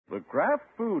The Kraft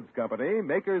Foods Company,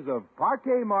 makers of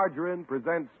Parquet Margarine,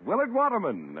 presents Willard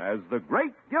Waterman as the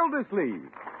Great Gildersleeve.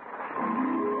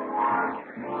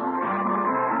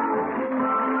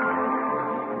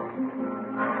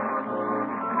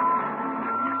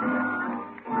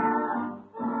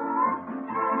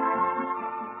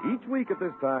 Each week at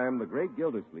this time, the Great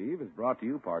Gildersleeve is brought to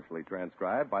you, partially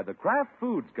transcribed, by the Kraft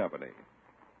Foods Company.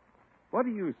 What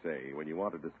do you say when you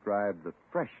want to describe the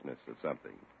freshness of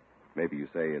something? Maybe you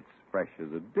say it's fresh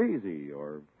as a daisy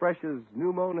or fresh as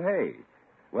new-mown hay.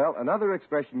 Well, another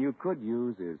expression you could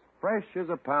use is fresh as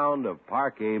a pound of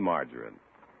Parquet margarine.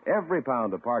 Every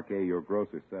pound of Parquet your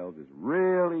grocer sells is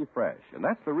really fresh, and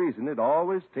that's the reason it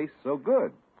always tastes so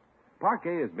good.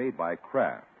 Parquet is made by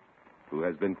Kraft, who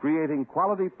has been creating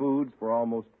quality foods for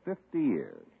almost 50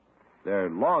 years. Their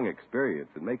long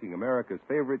experience in making America's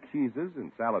favorite cheeses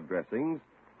and salad dressings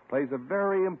plays a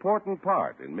very important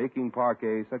part in making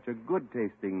Parquet such a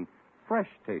good-tasting,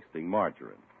 fresh-tasting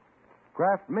margarine.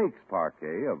 Kraft makes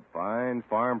Parquet of fine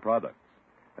farm products,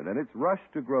 and then it's rushed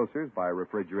to grocers by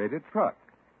refrigerated truck.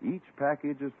 Each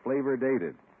package is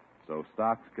flavor-dated, so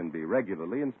stocks can be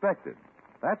regularly inspected.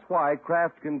 That's why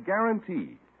Kraft can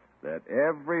guarantee that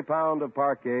every pound of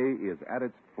Parquet is at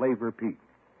its flavor peak.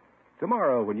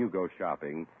 Tomorrow, when you go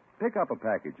shopping, pick up a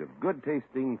package of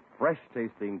good-tasting,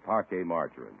 fresh-tasting Parquet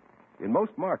margarine. In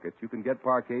most markets, you can get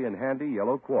Parquet in handy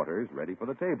yellow quarters ready for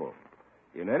the table.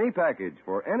 In any package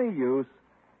for any use,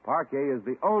 Parquet is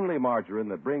the only margarine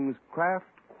that brings Kraft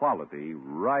quality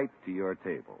right to your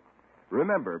table.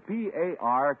 Remember, P-A-R-K-A-Y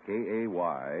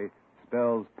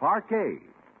spells Parquet,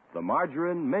 the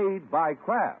margarine made by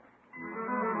Kraft.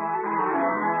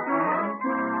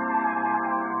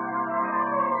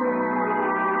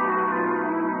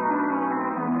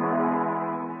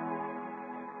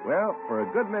 Well, for a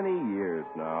good many years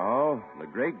now, the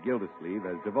great Gildersleeve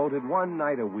has devoted one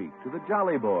night a week to the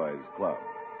Jolly Boys Club,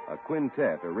 a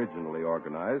quintet originally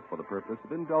organized for the purpose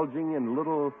of indulging in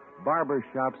little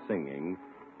barbershop singing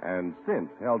and since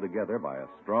held together by a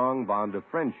strong bond of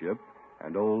friendship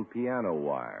and old piano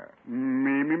wire.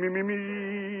 Me.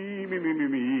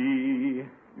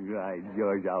 Right,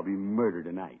 George, I'll be murdered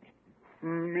tonight.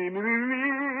 Me.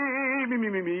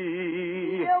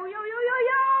 Yo.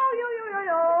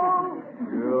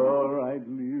 You're all right,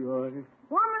 Leroy.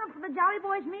 Warming up for the Jolly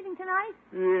Boys meeting tonight?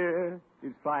 Yeah,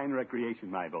 it's fine recreation,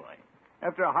 my boy.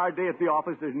 After a hard day at the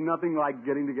office, there's nothing like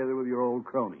getting together with your old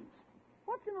cronies.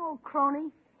 What's an old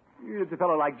crony? It's a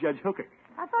fellow like Judge Hooker.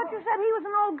 I thought you said he was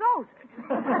an old ghost.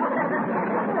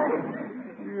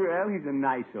 Well, he's a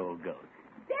nice old ghost.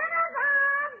 Dinner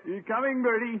time! You coming,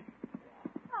 Bertie?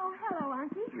 Oh, hello,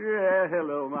 Auntie. Yeah,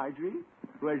 hello, Marjorie.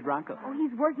 Where's Bronco? Oh,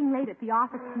 he's working late at the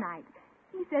office tonight.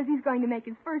 He says he's going to make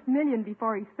his first $1 million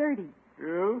before he's 30.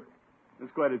 You?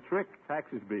 That's quite a trick,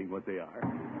 taxes being what they are.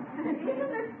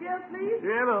 Please.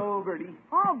 Hello, Bertie.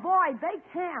 Oh, boy, baked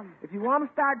ham. If you want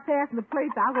to start passing the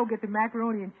plates, I'll go get the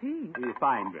macaroni and cheese. You're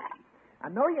fine, Bertie. I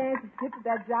know you ain't skipped at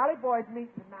that Jolly Boys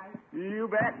meeting tonight. You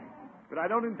bet. But I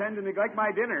don't intend to neglect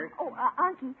my dinner. Oh,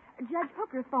 Unky, Judge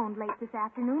Hooker phoned late this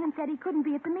afternoon and said he couldn't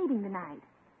be at the meeting tonight.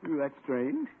 Ooh, that's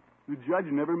strange. The judge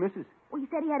never misses. Well, he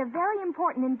said he had a very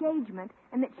important engagement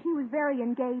and that she was very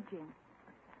engaging.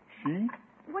 She?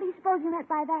 What do you suppose he meant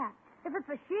by that? If it's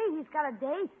a she, he's got a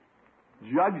date.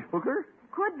 Judge Hooker?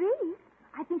 Could be.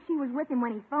 I think she was with him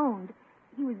when he phoned.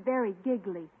 He was very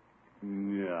giggly.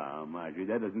 No, Marjorie,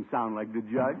 that doesn't sound like the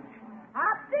judge.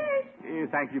 Hot dish.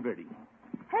 Thank you, Bertie.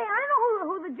 Hey, I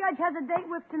know who the judge has a date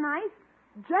with tonight.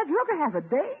 Judge Hooker has a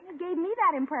date? It gave me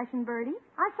that impression, Bertie.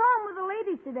 I saw him with a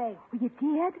lady today. Oh, you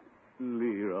did?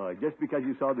 Leroy, just because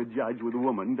you saw the judge with a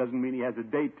woman doesn't mean he has a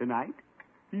date tonight.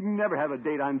 He'd never have a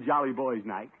date on Jolly Boys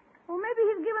night. Well, maybe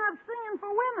he's given up singing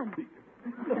for women.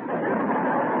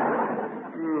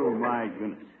 Oh, my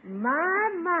goodness.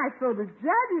 My, so the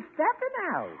judge is stepping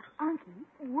out. Unky,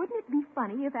 wouldn't it be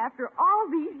funny if after all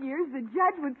these years the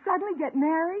judge would suddenly get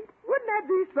married? Wouldn't that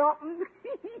be something?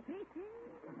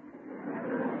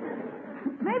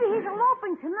 Maybe he's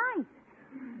eloping tonight.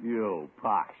 You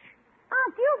posh.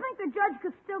 Unc, do you think the judge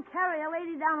could still carry a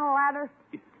lady down a ladder?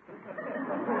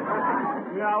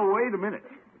 Now, wait a minute.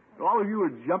 All of you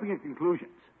are jumping at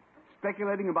conclusions,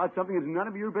 speculating about something that's none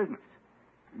of your business.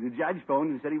 The judge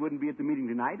phoned and said he wouldn't be at the meeting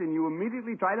tonight, and you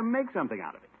immediately try to make something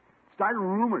out of it. Start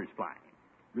rumors flying.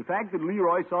 The fact that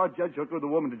Leroy saw Judge Hooker with a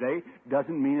woman today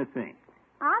doesn't mean a thing.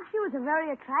 Unc, she was a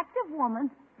very attractive woman.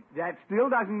 That still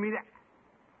doesn't mean it.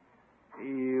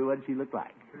 What did she look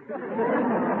like?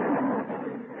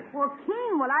 Well,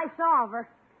 keen what I saw of her.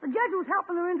 The judge was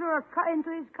helping her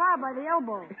into his car by the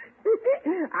elbow.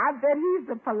 I bet he's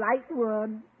a polite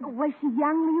one. Was she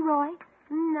young, Leroy?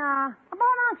 Nah,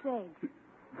 about Unc's age.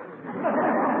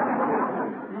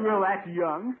 Well, that's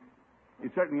young.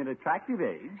 It's certainly an attractive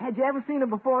age. Had you ever seen her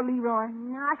before, Leroy?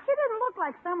 Nah, she didn't look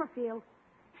like Summerfield.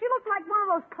 She looked like one of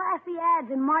those classy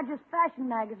ads in Marge's fashion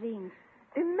magazines.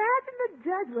 Imagine the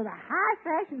judge with a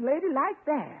high-fashion lady like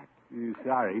that.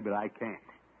 Sorry, but I can't.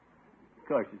 Of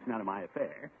course, it's none of my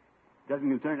affair. It doesn't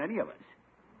concern any of us.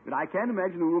 But I can't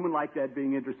imagine a woman like that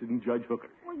being interested in Judge Hooker.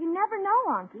 Well, you never know,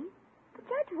 Unky. The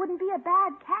judge wouldn't be a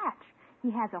bad catch.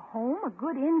 He has a home, a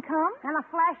good income. And a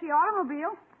flashy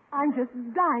automobile. I'm just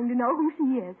dying to know who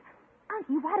she is.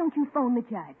 Unky, why don't you phone the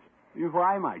judge?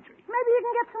 Why, Marjorie? Maybe you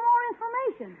can get some more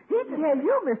information. He'd tell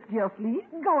you, Miss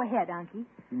Gildersleeve. Go ahead, Unky.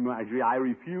 Marjorie, I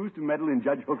refuse to meddle in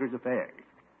Judge Hooker's affairs.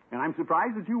 And I'm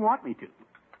surprised that you want me to.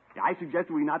 I suggest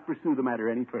we not pursue the matter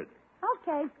any further.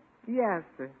 Okay. Yes,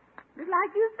 sir. Just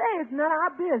like you say, it's none of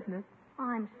our business.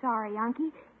 I'm sorry,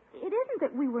 Unky. It isn't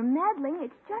that we were meddling.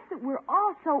 It's just that we're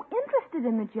all so interested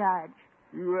in the judge.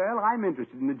 Well, I'm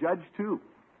interested in the judge, too.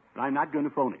 But I'm not going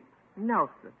to phone him. No,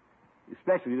 sir.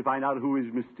 Especially to find out who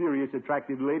his mysterious,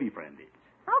 attractive lady friend is.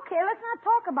 Okay, let's not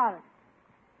talk about it.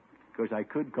 Of course, I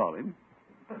could call him,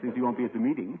 since he won't be at the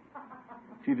meeting.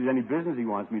 See if there's any business he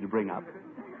wants me to bring up.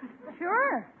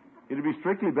 Sure. It'll be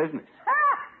strictly business.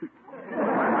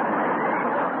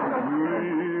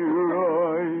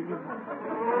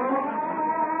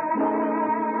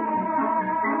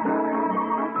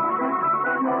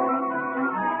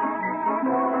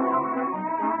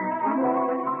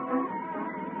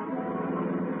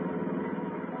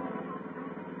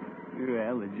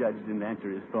 Well, the judge didn't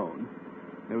answer his phone.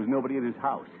 There was nobody at his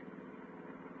house.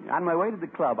 On my way to the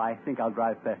club, I think I'll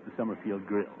drive past the Summerfield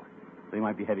Grill. They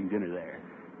might be having dinner there.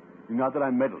 Not that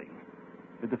I'm meddling,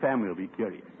 but the family will be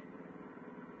curious.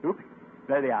 Oop,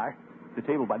 there they are. The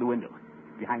table by the window,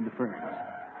 behind the ferns.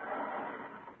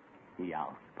 Yeah,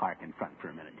 I'll park in front for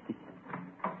a minute.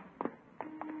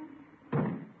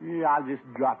 Yeah, I'll just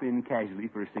drop in casually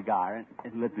for a cigar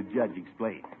and let the judge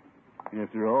explain.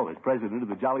 After all, as president of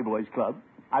the Jolly Boys Club,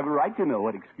 I have a right to know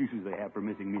what excuses they have for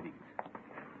missing meetings.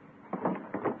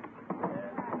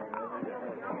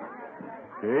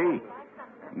 Hey,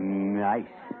 nice.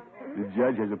 The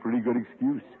judge has a pretty good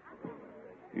excuse.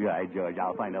 Yeah, George,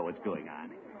 I'll find out what's going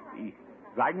on.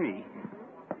 Pardon me.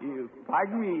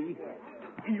 Pardon me.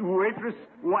 Waitress,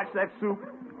 what's that soup?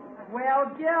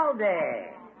 Well, Gildy.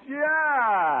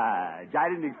 Judge, I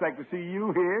didn't expect to see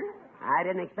you here. I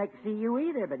didn't expect to see you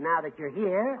either, but now that you're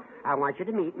here, I want you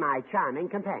to meet my charming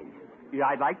companion. Yeah,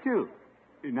 I'd like to,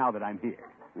 now that I'm here.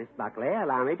 Miss Buckley,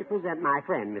 allow me to present my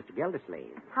friend, Mr.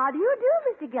 Gildersleeve. How do you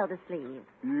do, Mr. Gildersleeve?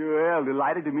 Well,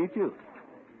 delighted to meet you.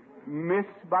 Miss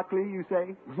Buckley, you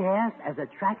say? Yes, as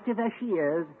attractive as she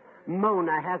is,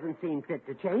 Mona hasn't seen fit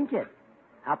to change it.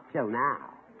 Up till now.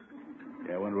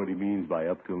 Yeah, I wonder what he means by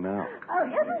up till now. Oh,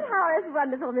 isn't Horace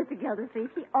wonderful, Mr. Gildersleeve?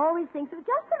 He always thinks of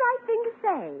just the right thing to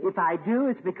say. If I do,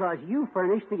 it's because you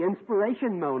furnished the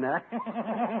inspiration, Mona.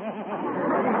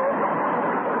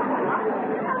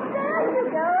 There you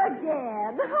go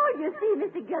again. Oh, you see,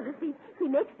 Mr. Gildersleeve, he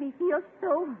makes me feel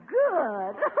so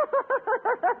good.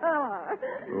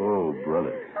 Oh,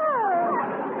 brother.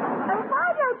 Why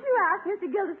don't you ask Mr.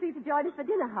 Gildersleeve to join us for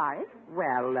dinner, Horace?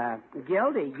 Well,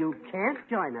 Gildy, you can't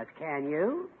join us, can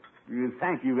you?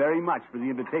 Thank you very much for the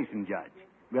invitation, Judge.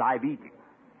 But I've eaten.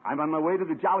 I'm on my way to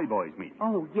the Jolly Boys meeting.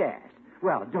 Oh, yes.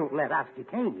 Well, don't let us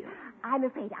detain you. I'm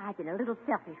afraid I've been a little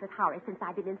selfish with Horace since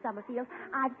I've been in Summerfield.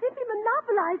 I've simply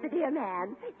monopolized the dear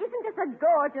man. Isn't this a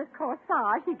gorgeous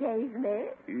corsage he gave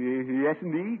me? Yes,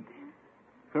 indeed.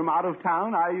 From out of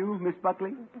town, are you, Miss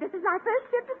Buckley? This is my first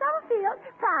trip to Summerfield.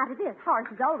 Prior to this, Horace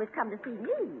has always come to see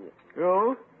me.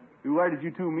 Oh? Where did you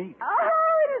two meet?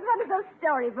 Oh, it is one of those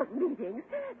storybook meetings.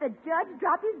 The judge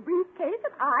dropped his briefcase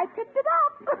and I picked it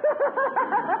up.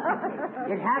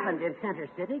 It happened in Center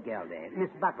City, Gildy, Miss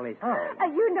Buckley's home.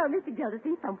 You know, Mr.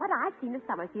 Gildersleeve, from what I've seen of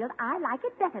Summerfield, I like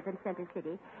it better than Center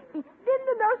City. It's been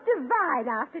the most divine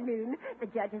afternoon. The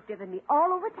judge has driven me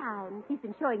all over town. He's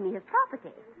been showing me his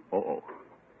property. Uh-oh.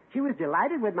 She was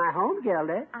delighted with my home,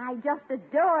 Gildy. I just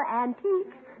adore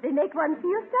antiques. They make one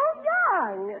feel so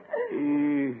young.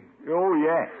 Oh,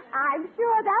 yes. I'm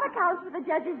sure that accounts for the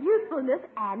judge's youthfulness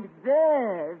and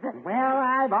verve. Well,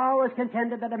 I've always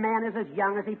contended that a man is as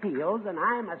young as he feels, and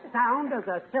I'm as sound as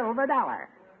a silver dollar.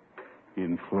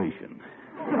 Inflation.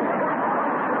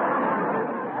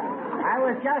 I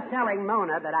was just telling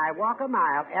Mona that I walk a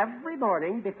mile every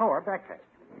morning before breakfast.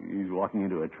 He's walking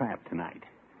into a trap tonight.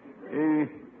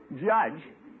 Judge,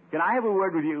 can I have a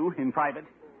word with you in private?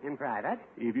 In private?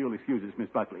 If you'll excuse us, Miss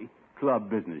Buckley. Club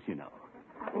business, you know.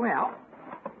 Well,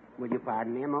 Will you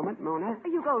pardon me a moment, Mona?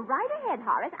 You go right ahead,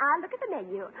 Horace. I'll look at the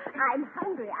menu. I'm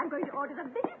hungry. I'm going to order the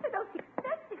biggest and most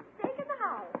expensive steak in the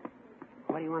house.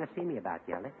 What do you want to see me about,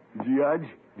 Gildy? Judge,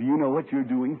 do you know what you're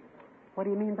doing? What do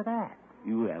you mean by that?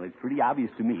 Well, it's pretty obvious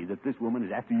to me that this woman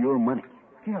is after your money.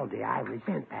 Gildy, I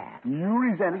resent that. You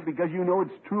resent it because you know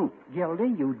it's true. Gildy,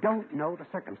 you don't know the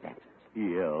circumstances.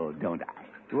 Yo, don't I?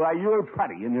 Why, you're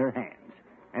putty in her hands.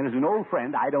 And as an old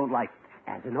friend, I don't like it.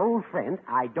 As an old friend,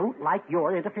 I don't like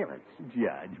your interference.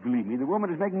 Judge, believe me, the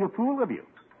woman is making a fool of you.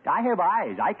 I have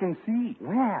eyes. I can see.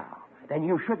 Well, then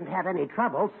you shouldn't have any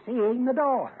trouble seeing the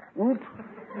door. Oop.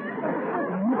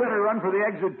 You better run for the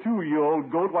exit, too, you old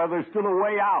goat, while there's still a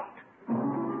way out.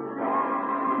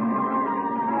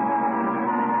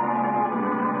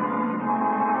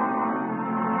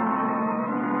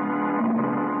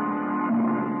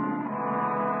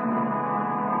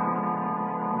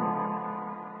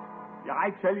 I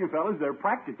tell you, fellas, they're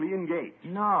practically engaged.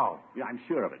 No. Yeah, I'm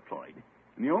sure of it, Floyd.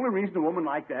 And the only reason a woman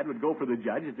like that would go for the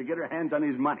judge is to get her hands on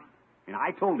his money. And I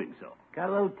told him so. Got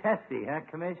a little testy, huh,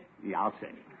 Commish? Yeah, I'll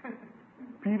say.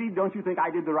 Peavy, don't you think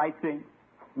I did the right thing?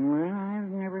 Well, I've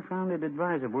never found it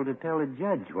advisable to tell a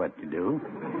judge what to do.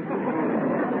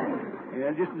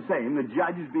 Yeah, just the same, the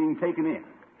judge is being taken in.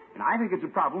 And I think it's a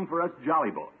problem for us jolly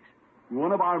boys.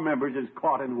 One of our members is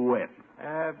caught in a web.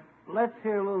 Let's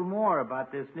hear a little more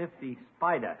about this nifty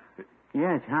spider.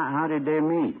 Yes, how did they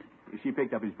meet? She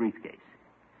picked up his briefcase.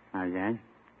 How's that?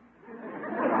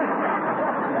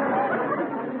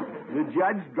 The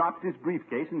judge dropped his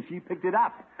briefcase and she picked it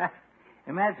up.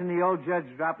 Imagine the old judge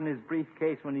dropping his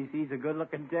briefcase when he sees a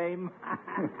good-looking dame.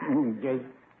 Just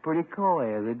pretty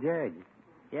coy of the judge.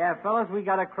 Yeah, fellas, we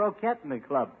got a croquette in the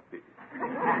club.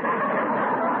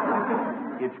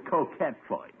 It's Coquette,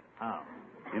 Floyd. Oh.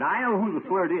 And I know who the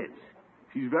flirt is.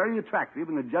 She's very attractive,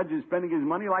 and the judge is spending his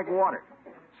money like water.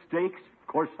 Steaks,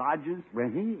 corsages. Well,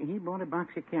 he bought a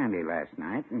box of candy last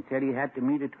night and said he had to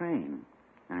meet a train.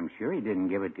 I'm sure he didn't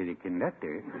give it to the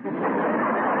conductor.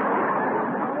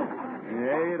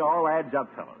 Yeah, it all adds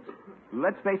up, fellows.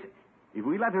 Let's face it. If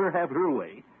we let her have her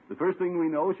way, the first thing we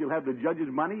know, she'll have the judge's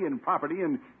money and property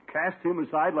and cast him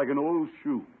aside like an old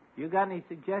shoe. You got any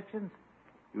suggestions?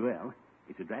 Well,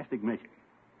 it's a drastic measure.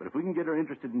 But if we can get her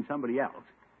interested in somebody else,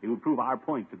 it would prove our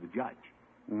point to the judge.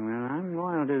 Well, I'm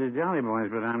loyal to the Jolly Boys,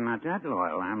 but I'm not that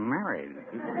loyal. I'm married.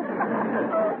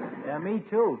 Yeah, me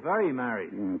too. Very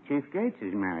married. And Chief Gates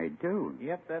is married, too.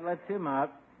 Yep, that lets him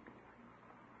out.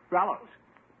 Fellows,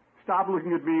 stop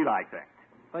looking at me like that.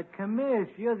 But,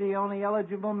 Commish, you're the only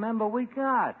eligible member we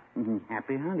got.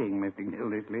 Happy hunting, Mr.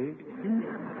 Gildersleeve.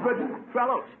 But,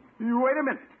 fellows, wait a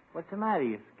minute. What's the matter?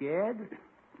 You scared?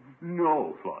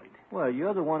 No, Floyd. Well,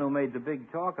 you're the one who made the big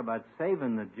talk about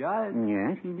saving the judge.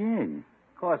 Yes, he did.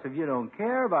 Of course, if you don't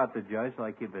care about the judge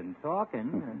like you've been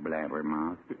talking...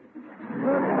 Blabbermouth.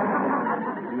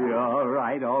 Yeah, all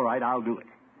right, I'll do it.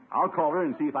 I'll call her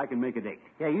and see if I can make a date.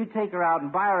 Yeah, you take her out and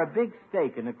buy her a big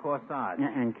steak and a corsage.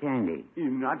 And candy.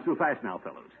 Not so fast now,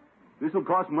 fellows. This will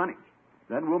cost money.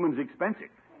 That woman's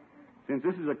expensive. Since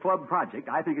this is a club project,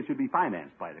 I think it should be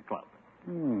financed by the club.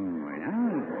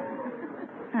 Well,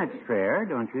 that's fair.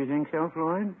 Don't you think so,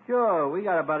 Floyd? Sure, we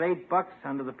got about $8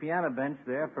 under the piano bench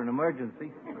there for an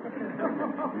emergency.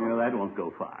 Well, that won't go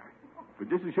far. But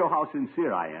just to show how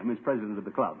sincere I am as president of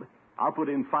the club, I'll put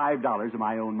in $5 of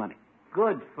my own money.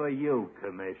 Good for you,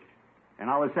 Commish. And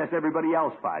I'll assess everybody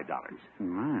else $5.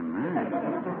 My.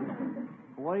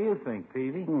 What do you think,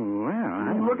 Peavy?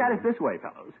 Well, Look at it this way,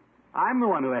 fellows. I'm the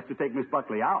one who has to take Miss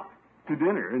Buckley out to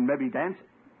dinner and maybe dancing.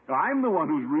 I'm the one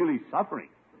who's really suffering.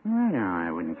 Well, no,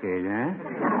 I wouldn't say that.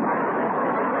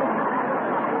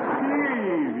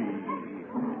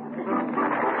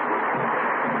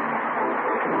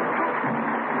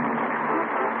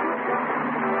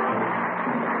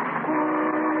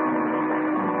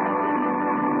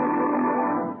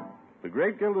 The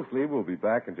great Gildersleeve will be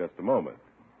back in just a moment.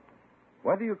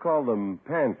 Whether you call them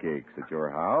pancakes at your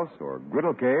house, or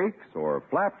griddle cakes, or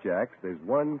flapjacks, there's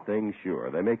one thing sure.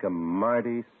 They make a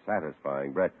mighty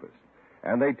satisfying breakfast.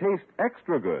 And they taste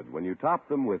extra good when you top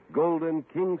them with golden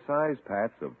king-size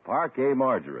pats of Parquet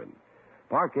margarine.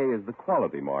 Parquet is the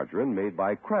quality margarine made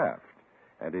by Kraft.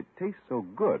 And it tastes so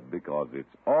good because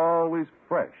it's always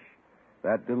fresh.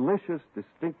 That delicious,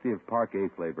 distinctive Parquet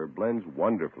flavor blends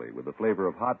wonderfully with the flavor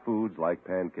of hot foods like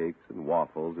pancakes and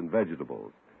waffles and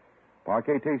vegetables.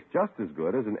 Parquet tastes just as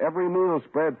good as in every meal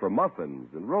spread for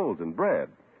muffins and rolls and bread.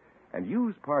 And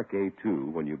use Parquet,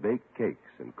 too, when you bake cakes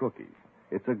and cookies.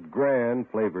 It's a grand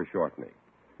flavor shortening.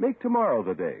 Make tomorrow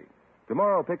the day.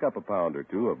 Tomorrow, pick up a pound or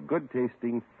two of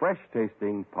good-tasting,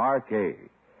 fresh-tasting Parquet.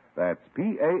 That's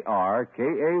Parkay.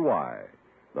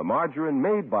 the margarine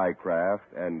made by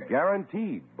Kraft and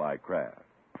guaranteed by Kraft.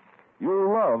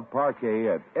 You'll love Parquet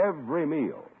at every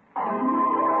meal.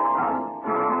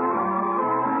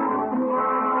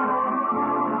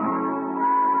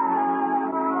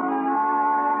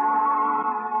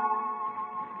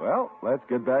 Well, let's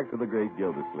get back to the great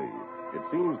Gildersleeve. It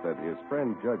seems that his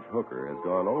friend Judge Hooker has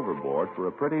gone overboard for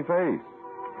a pretty face,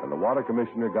 and the water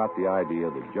commissioner got the idea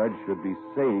the judge should be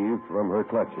saved from her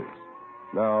clutches.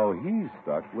 Now he's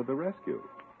stuck with the rescue.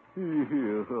 Mr.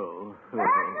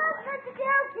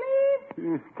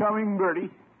 Gildersleeve. Coming, Bertie.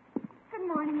 Good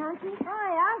morning, Unky.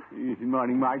 Hi, Unc. Good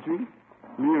morning, Marjorie.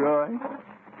 Leroy.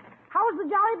 How was the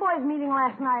Jolly Boys meeting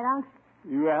last night, Unc?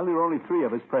 Well, there were only 3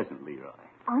 of us present, Leroy.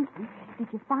 Unky, did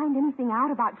you find anything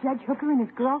out about Judge Hooker and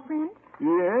his girlfriend?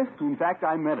 Yes, in fact,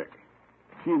 I met her.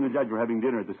 She and the judge were having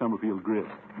dinner at the Summerfield Grill.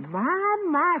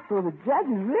 My, so the judge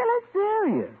is really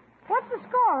serious. What's the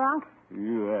score, Unc?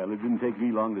 Well, it didn't take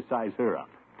me long to size her up.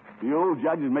 The old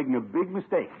judge is making a big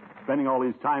mistake, spending all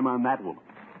his time on that woman.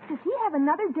 Does he have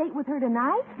another date with her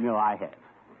tonight? No, I have.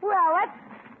 Well, that's...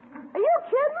 Are you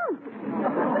kidding?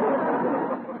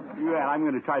 Well, I'm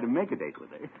going to try to make a date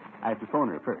with her. I have to phone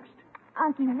her first.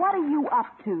 Unky, what are you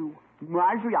up to?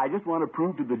 Marjorie, I just want to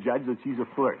prove to the judge that she's a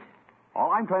flirt.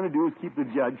 All I'm trying to do is keep the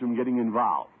judge from getting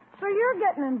involved. So you're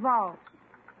getting involved.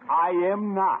 I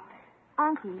am not.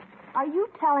 Unky, are you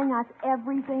telling us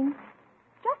everything?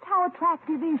 Just how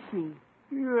attractive is she?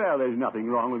 Well, there's nothing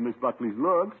wrong with Miss Buckley's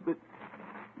looks, but...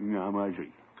 No,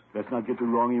 Marjorie, let's not get the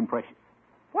wrong impression.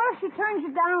 What if she turns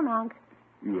you down, Unc?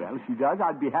 Well, if she does,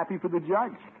 I'd be happy for the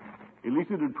judge. At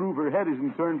least it'd prove her head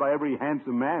isn't turned by every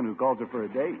handsome man who calls her for a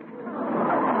date.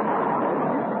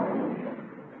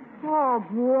 Oh,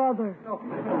 brother.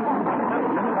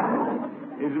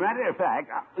 As a matter of fact,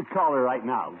 I'll call her right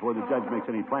now before the judge makes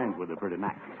any plans with her for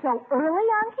tonight. So early,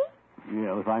 Unky?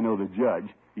 Yeah, if I know the judge,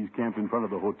 he's camped in front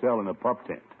of the hotel in a pup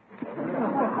tent. Can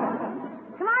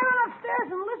I run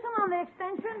upstairs and listen on the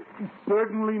extension?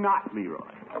 Certainly not, Leroy.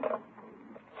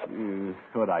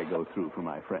 What I go through for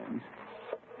my friends.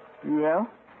 Well,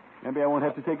 maybe I won't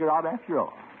have to take her out after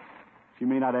all. She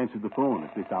may not answer the phone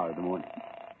at this hour of the morning.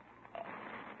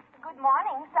 Good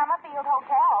morning, Summerfield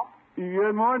Hotel.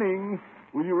 Good morning.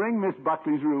 Will you ring Miss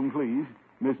Buckley's room, please?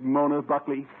 Miss Mona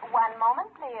Buckley. One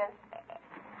moment, please.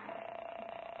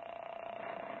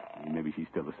 Maybe she's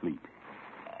still asleep.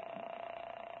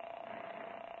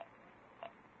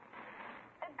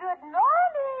 Good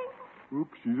morning.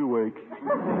 Oops, she's awake.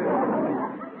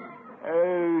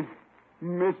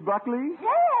 Miss Buckley?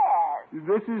 Yes.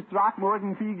 This is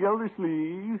Throckmorton P.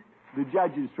 Gildersleeve, the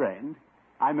judge's friend.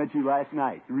 I met you last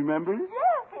night. Remember?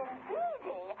 Yes,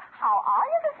 indeedy. How are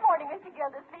you this morning, Mr.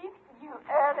 Gildersleeve? You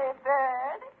early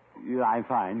bird. Yeah, I'm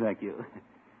fine, thank you.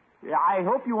 I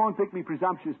hope you won't think me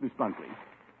presumptuous, Miss Buckley,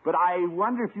 but I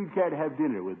wonder if you'd care to have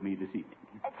dinner with me this evening.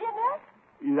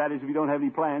 Dinner? That is, if you don't have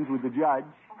any plans with the judge.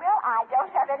 Well, I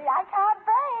don't have any I can't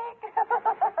break.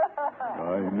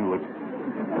 I knew it.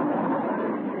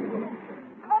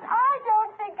 But I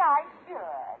don't think I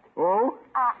should. Oh?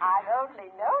 I've only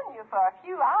known you for a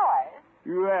few hours.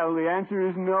 Well, the answer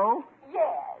is no?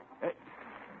 Yes.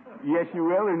 Yes, you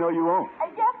will, or no, you won't?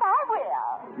 Yes, I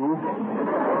will.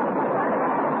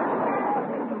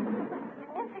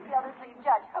 Mr. Gildersleeve,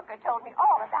 Judge Hooker told me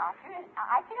all about you, and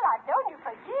I feel I've known you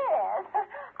for years.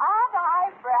 Aren't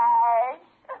I brash?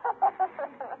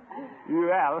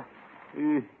 Well,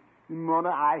 Mona,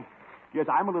 I guess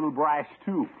I'm a little brash,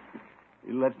 too.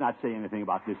 Let's not say anything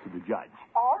about this to the judge.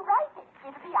 All right.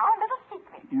 It'll be our little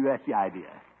secret. That's the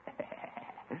idea.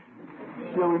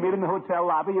 Shall we meet in the hotel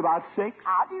lobby about 6?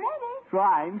 I'll be ready.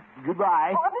 Fine.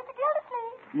 Goodbye. Oh, Mr.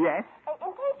 Gildersleeve. Yes?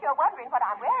 In case you're wondering what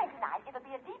I'm wearing tonight, it'll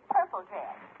be a deep purple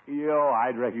dress.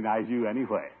 I'd recognize you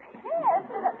anywhere. Yes.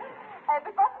 But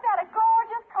wasn't that a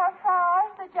gorgeous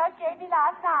corsage the judge gave me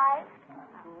last night?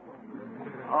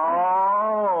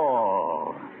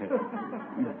 Oh.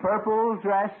 Purple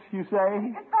dress, you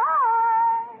say?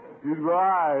 Goodbye.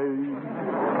 Goodbye.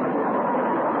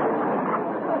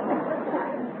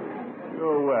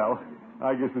 Oh, well,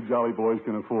 I guess the Jolly Boys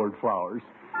can afford flowers.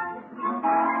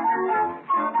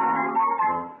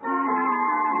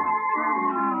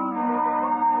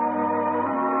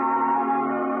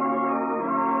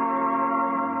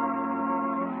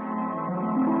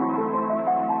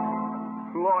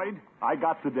 Floyd, I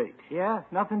got the date. Yeah?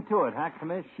 Nothing to it, huh,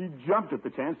 Commish? She jumped at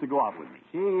the chance to go out with me.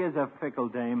 She is a fickle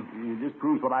dame. It just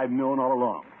proves what I've known all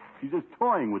along. She's just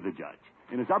toying with the judge,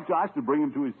 and it's up to us to bring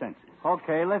him to his senses.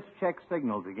 Okay, let's check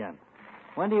signals again.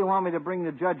 When do you want me to bring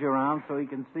the judge around so he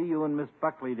can see you and Miss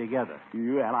Buckley together?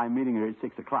 Well, I'm meeting her at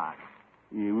 6 o'clock.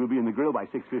 We'll be in the grill by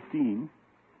 6:15.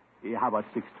 Yeah, how about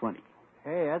 6:20?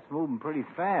 Hey, that's moving pretty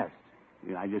fast.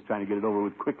 Yeah, I'm just trying to get it over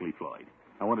with quickly, Floyd.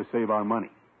 I want to save our money.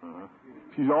 Uh-huh.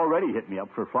 She's already hit me up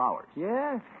for flowers.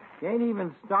 Yeah? You ain't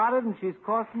even started and she's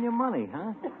costing you money,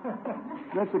 huh?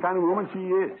 That's the kind of woman she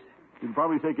is. She'd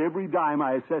probably take every dime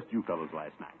I assessed you fellows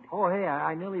last night. Oh, hey,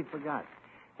 I nearly forgot.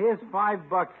 Here's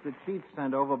 $5 the chief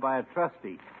sent over by a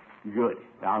trustee. Good.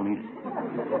 I'll need it.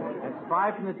 That's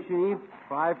 5 from the chief,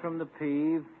 5 from the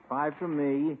peeve, 5 from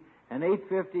me, and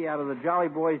 $8.50 out of the Jolly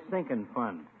Boys sinking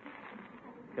fund.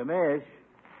 Commish,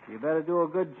 you better do a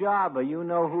good job or you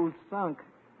know who's sunk.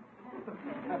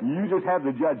 You just have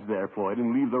the judge there, Floyd,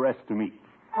 and leave the rest to me.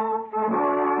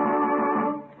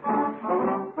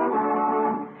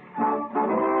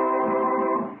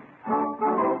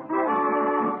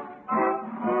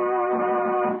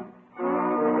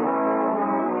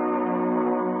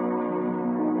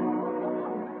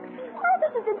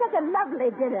 Such a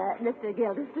lovely dinner, Mr.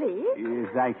 Gildersleeve.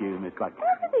 Thank you, Miss Butler.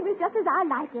 Everything was just as I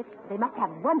like it. They must have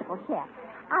wonderful chefs.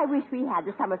 I wish we had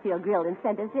the Summerfield Grill in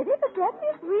Center City, but guess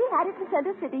if we had it in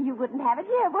Center City, you wouldn't have it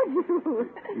here, would you?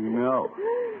 No.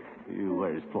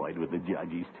 Where's Floyd with the judge?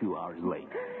 He's 2 hours late.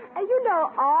 You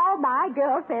know, all my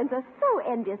girlfriends are so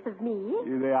envious of me.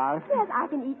 They are? Yes, I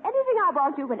can eat anything I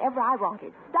want to whenever I want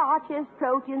it. Starches,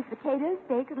 proteins, potatoes,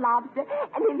 steak, lobster.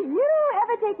 And if you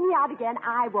ever take me out again,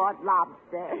 I want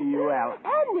lobster. Well.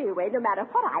 Anyway, no matter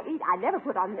what I eat, I never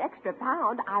put on an extra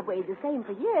pound. I weighed the same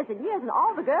for years and years, and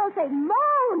all the girls say,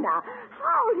 Mona,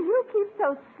 how do you keep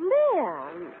so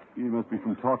slim? You must be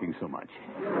from talking so much.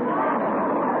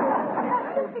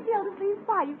 Mr. Gildersleeve,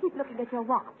 why do you keep looking at your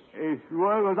watch?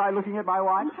 Well, was I looking at my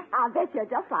watch? I'll bet you're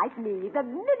just like me. The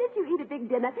minute you eat a big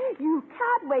dinner, you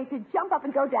can't wait to jump up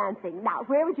and go dancing. Now,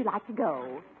 where would you like to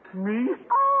go? Me?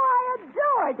 Oh, I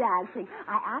adore dancing.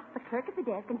 I asked the clerk at the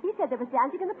desk, and he said there was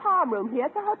dancing in the palm room here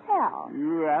at the hotel.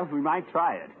 Well, we might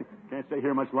try it. Can't stay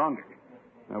here much longer.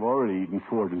 I've already eaten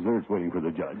 4 desserts waiting for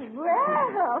the judge.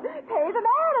 Well, pay the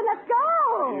man and let's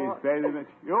go.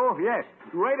 Oh, yes.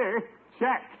 Waiter,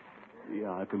 check.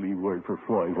 Yeah, I'll have to leave word for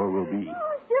Floyd where we'll be.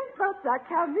 Oh, ship boats are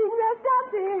coming. We're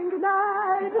dancing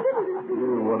tonight.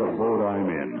 What a boat I'm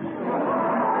in.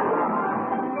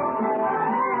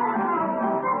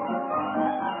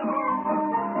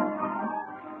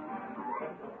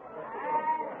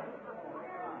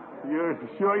 You're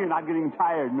sure you're not getting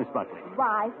tired, Miss Buckley?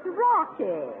 Why,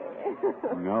 Rocky.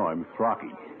 No, I'm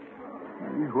Throcky.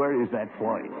 Where is that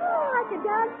Floyd? Oh, I could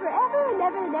dance forever and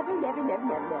ever and ever and ever and ever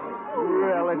and ever.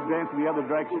 Well, let's dance in the other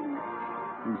direction.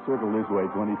 You circled this way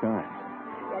 20 times.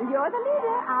 Well, you're the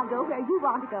leader. I'll go where you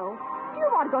want to go. Do you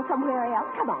want to go somewhere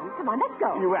else? Come on, let's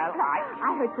go. Well,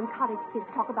 I heard some cottage kids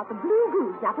talk about the Blue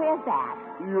Goose. Now, where's that?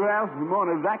 Well,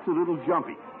 Mona, that's a little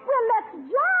jumpy. Well, let's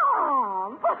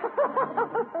jump.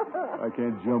 I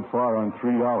can't jump far on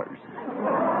 $3.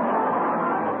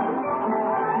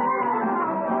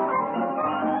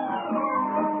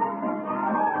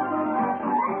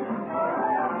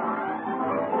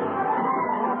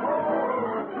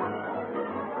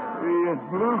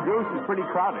 Blue Goose is pretty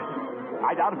crowded.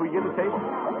 I doubt if we get a table.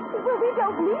 Well, we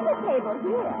don't need a table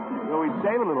here. Well, we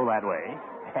save a little that way.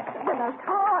 Well, of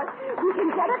course. We can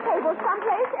get a table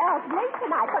someplace else late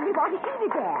tonight when we want to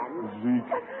eat again.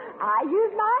 Zeke. I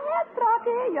use my head,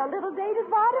 Rocky. Your little date is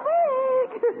wide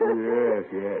awake.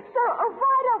 Yes. So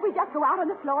why don't we just go out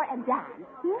on the floor and dance?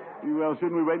 Well,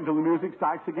 shouldn't we wait until the music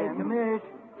starts Hey, again? Commish,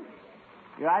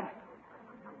 What?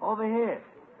 over here.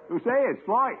 Who say it's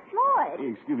Floyd? Floyd?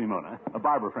 Excuse me, Mona. A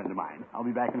barber friend of mine. I'll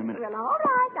be back in a minute. Well, all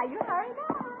right. Now, you hurry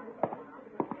now.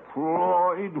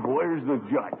 Floyd, where's the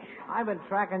judge? I've been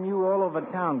tracking you all over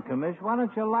town, Commish. Why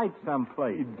don't you light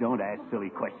someplace? Don't ask silly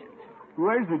questions.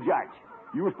 Where's the judge?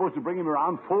 You were supposed to bring him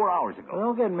around 4 hours ago. Well,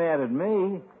 don't get mad at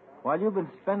me. While you've been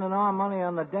spending our money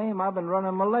on the dame, I've been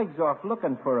running my legs off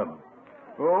looking for him.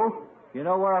 Oh? You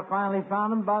know where I finally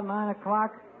found him about 9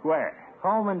 o'clock? Where?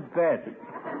 Home in bed.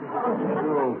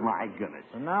 Oh, my goodness.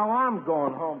 And now I'm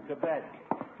going home to bed.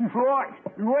 Floyd,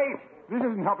 wait. This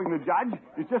isn't helping the judge.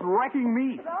 It's just wrecking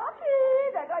me.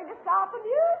 Rocky, they're going to stop the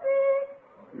music.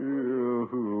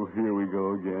 Oh, here we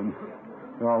go again.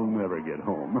 I'll never get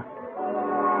home.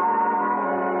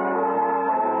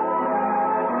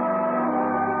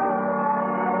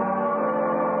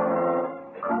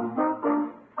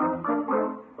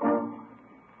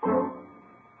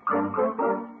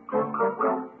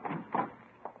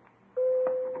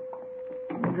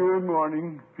 Good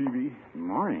morning, Peavy.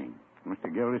 Morning.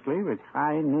 Mr. Gildersleeve, it's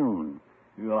high noon.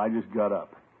 Well, I just got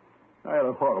up. I had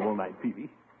a horrible night, Peavy.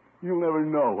 You'll never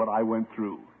know what I went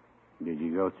through. Did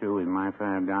you go through with my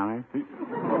 $5?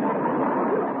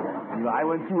 I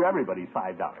went through everybody's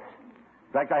 $5.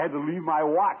 In fact, I had to leave my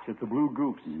watch at the Blue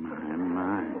Goose.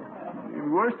 My.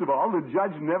 And worst of all, the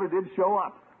judge never did show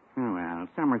up. Oh, well,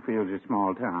 Summerfield's a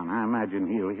small town. I imagine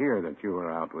he'll hear that you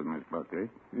were out with Miss Buckley.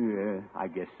 Yeah, I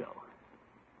guess so.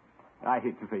 I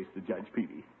hate to face the judge,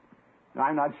 Peavy.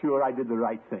 I'm not sure I did the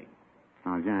right thing.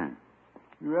 How's that?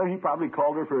 Well, he probably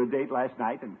called her for a date last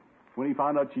night, and when he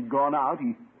found out she'd gone out,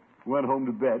 he went home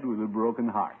to bed with a broken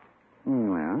heart.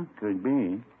 Well, could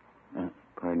be.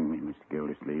 Pardon me, Mr.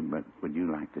 Gildersleeve, but would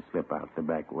you like to slip out the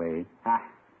back way? Ah.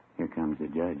 Here comes the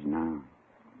judge now.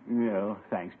 No,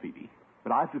 thanks, Peavy.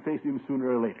 But I'll have to face him sooner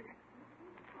or later.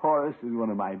 Horace is one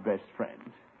of my best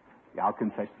friends. I'll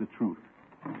confess the truth.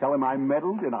 Tell him I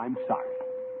meddled and I'm sorry.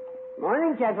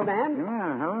 Morning, gentlemen.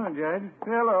 Well, hello, Judge.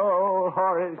 Hello,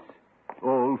 Horace.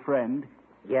 Old friend.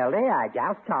 Gildy, I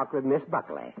just talked with Miss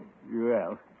Buckley.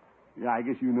 Well, I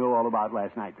guess you know all about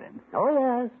last night then. Oh,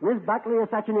 yes. Miss Buckley is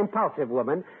such an impulsive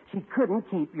woman, she couldn't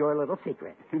keep your little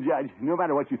secret. Judge, no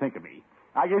matter what you think of me,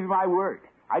 I gave you my word.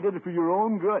 I did it for your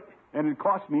own good, and it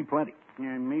cost me plenty.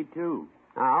 And me, too.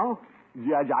 Oh?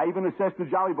 Judge, I even assessed the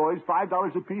Jolly Boys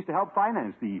 $5 apiece to help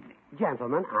finance the evening.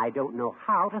 Gentlemen, I don't know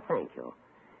how to thank you.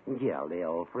 Gildy,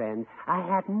 old friend, I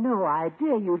had no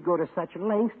idea you'd go to such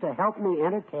lengths to help me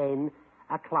entertain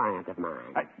a client of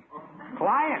mine.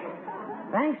 Client?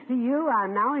 Thanks to you,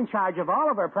 I'm now in charge of all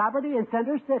of our property in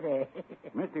Center City.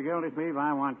 Mr. Gildersleeve,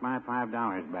 I want my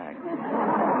 $5 back.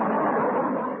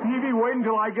 Peavy, wait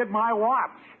until I get my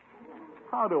watch.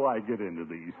 How do I get into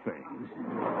these things?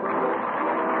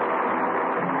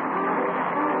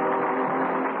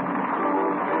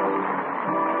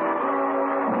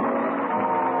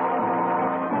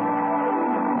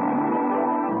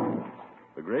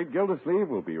 The Great Gildersleeve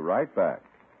will be right back.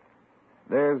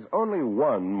 There's only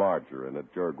one margarine at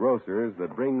your grocer's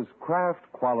that brings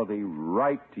craft quality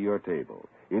right to your table.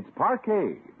 It's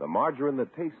Parquet, the margarine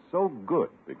that tastes so good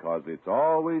because it's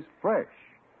always fresh.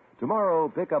 Tomorrow,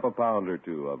 pick up a pound or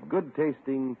two of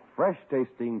good-tasting,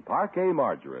 fresh-tasting Parquet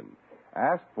margarine.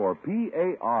 Ask for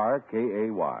Parkay.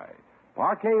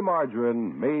 Parquet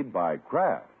margarine made by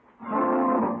Kraft.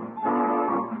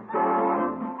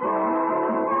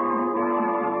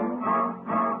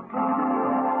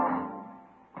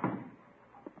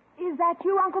 Is that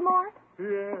you, Uncle Mort?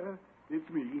 Yeah, it's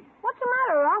me. What's the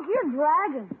matter, Unc? You're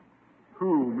dragging.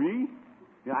 Who, me?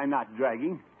 Yeah, I'm not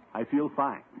dragging. I feel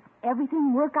fine.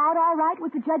 Everything work out all right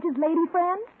with the judge's lady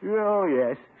friend? Oh,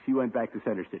 yes. She went back to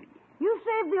Center City. You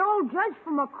saved the old judge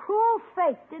from a cruel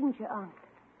fate, didn't you, Unc?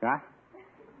 Huh?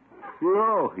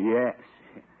 Oh, yes.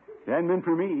 If it hadn't been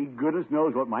for me, goodness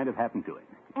knows what might have happened to him.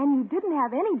 And you didn't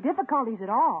have any difficulties at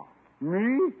all.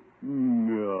 Me?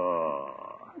 No.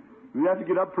 We have to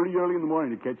get up pretty early in the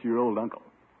morning to catch your old uncle.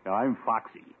 Now, I'm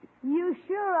foxy. You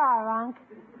sure are, Unc.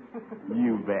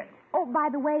 You bet. Oh, by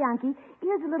the way, Unky,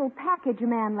 here's a little package your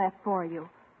man left for you.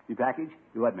 You package?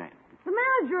 What man? The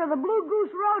manager of the Blue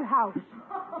Goose Roadhouse.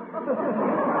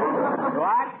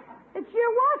 What? It's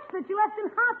your watch that you left in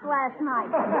hock last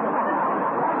night.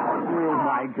 Oh,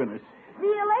 my goodness. See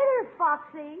you later,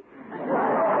 Foxy.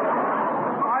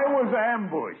 I was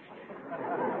ambushed.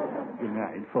 Good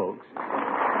night, folks.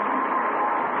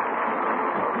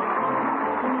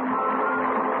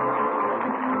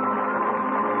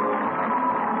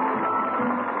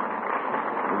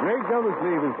 The Great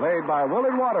Gildersleeve is played by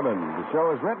Willard Waterman. The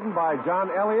show is written by John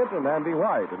Elliott and Andy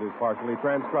White and is partially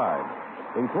transcribed.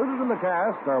 Included in the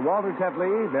cast are Walter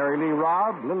Tetley, Mary Lee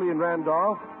Robb, Lillian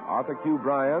Randolph, Arthur Q.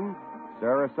 Bryan,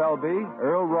 Sarah Selby,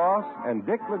 Earl Ross, and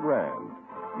Dick LeGrand.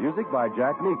 Music by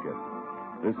Jack Meakin.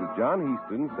 This is John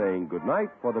Heaston saying goodnight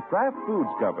for the Kraft Foods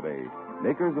Company,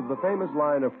 makers of the famous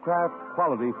line of Kraft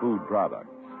quality food products.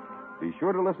 Be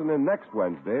sure to listen in next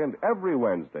Wednesday and every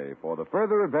Wednesday for the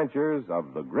further adventures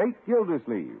of the Great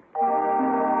Gildersleeve.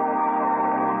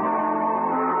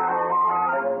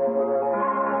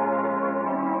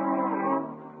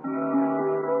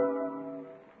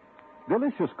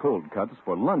 Delicious cold cuts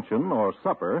for luncheon or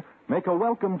supper make a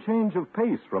welcome change of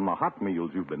pace from the hot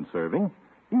meals you've been serving.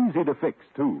 Easy to fix,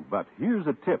 too, but here's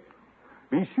a tip.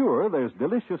 Be sure there's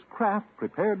delicious Kraft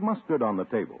prepared mustard on the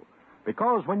table,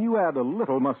 because when you add a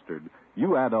little mustard,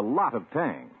 you add a lot of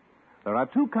tang. There are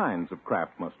two kinds of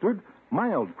Kraft mustard,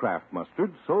 mild Kraft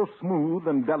mustard, so smooth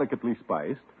and delicately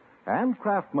spiced, and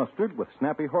Kraft mustard with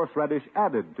snappy horseradish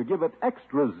added to give it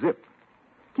extra zip.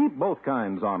 Keep both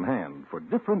kinds on hand for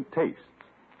different tastes.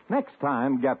 Next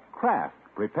time, get Kraft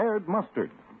prepared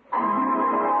mustard.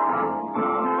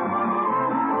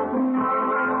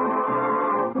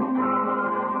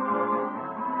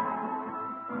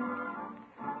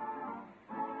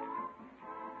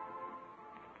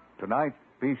 Tonight,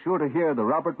 be sure to hear the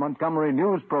Robert Montgomery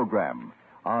News program.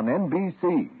 on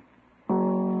NBC.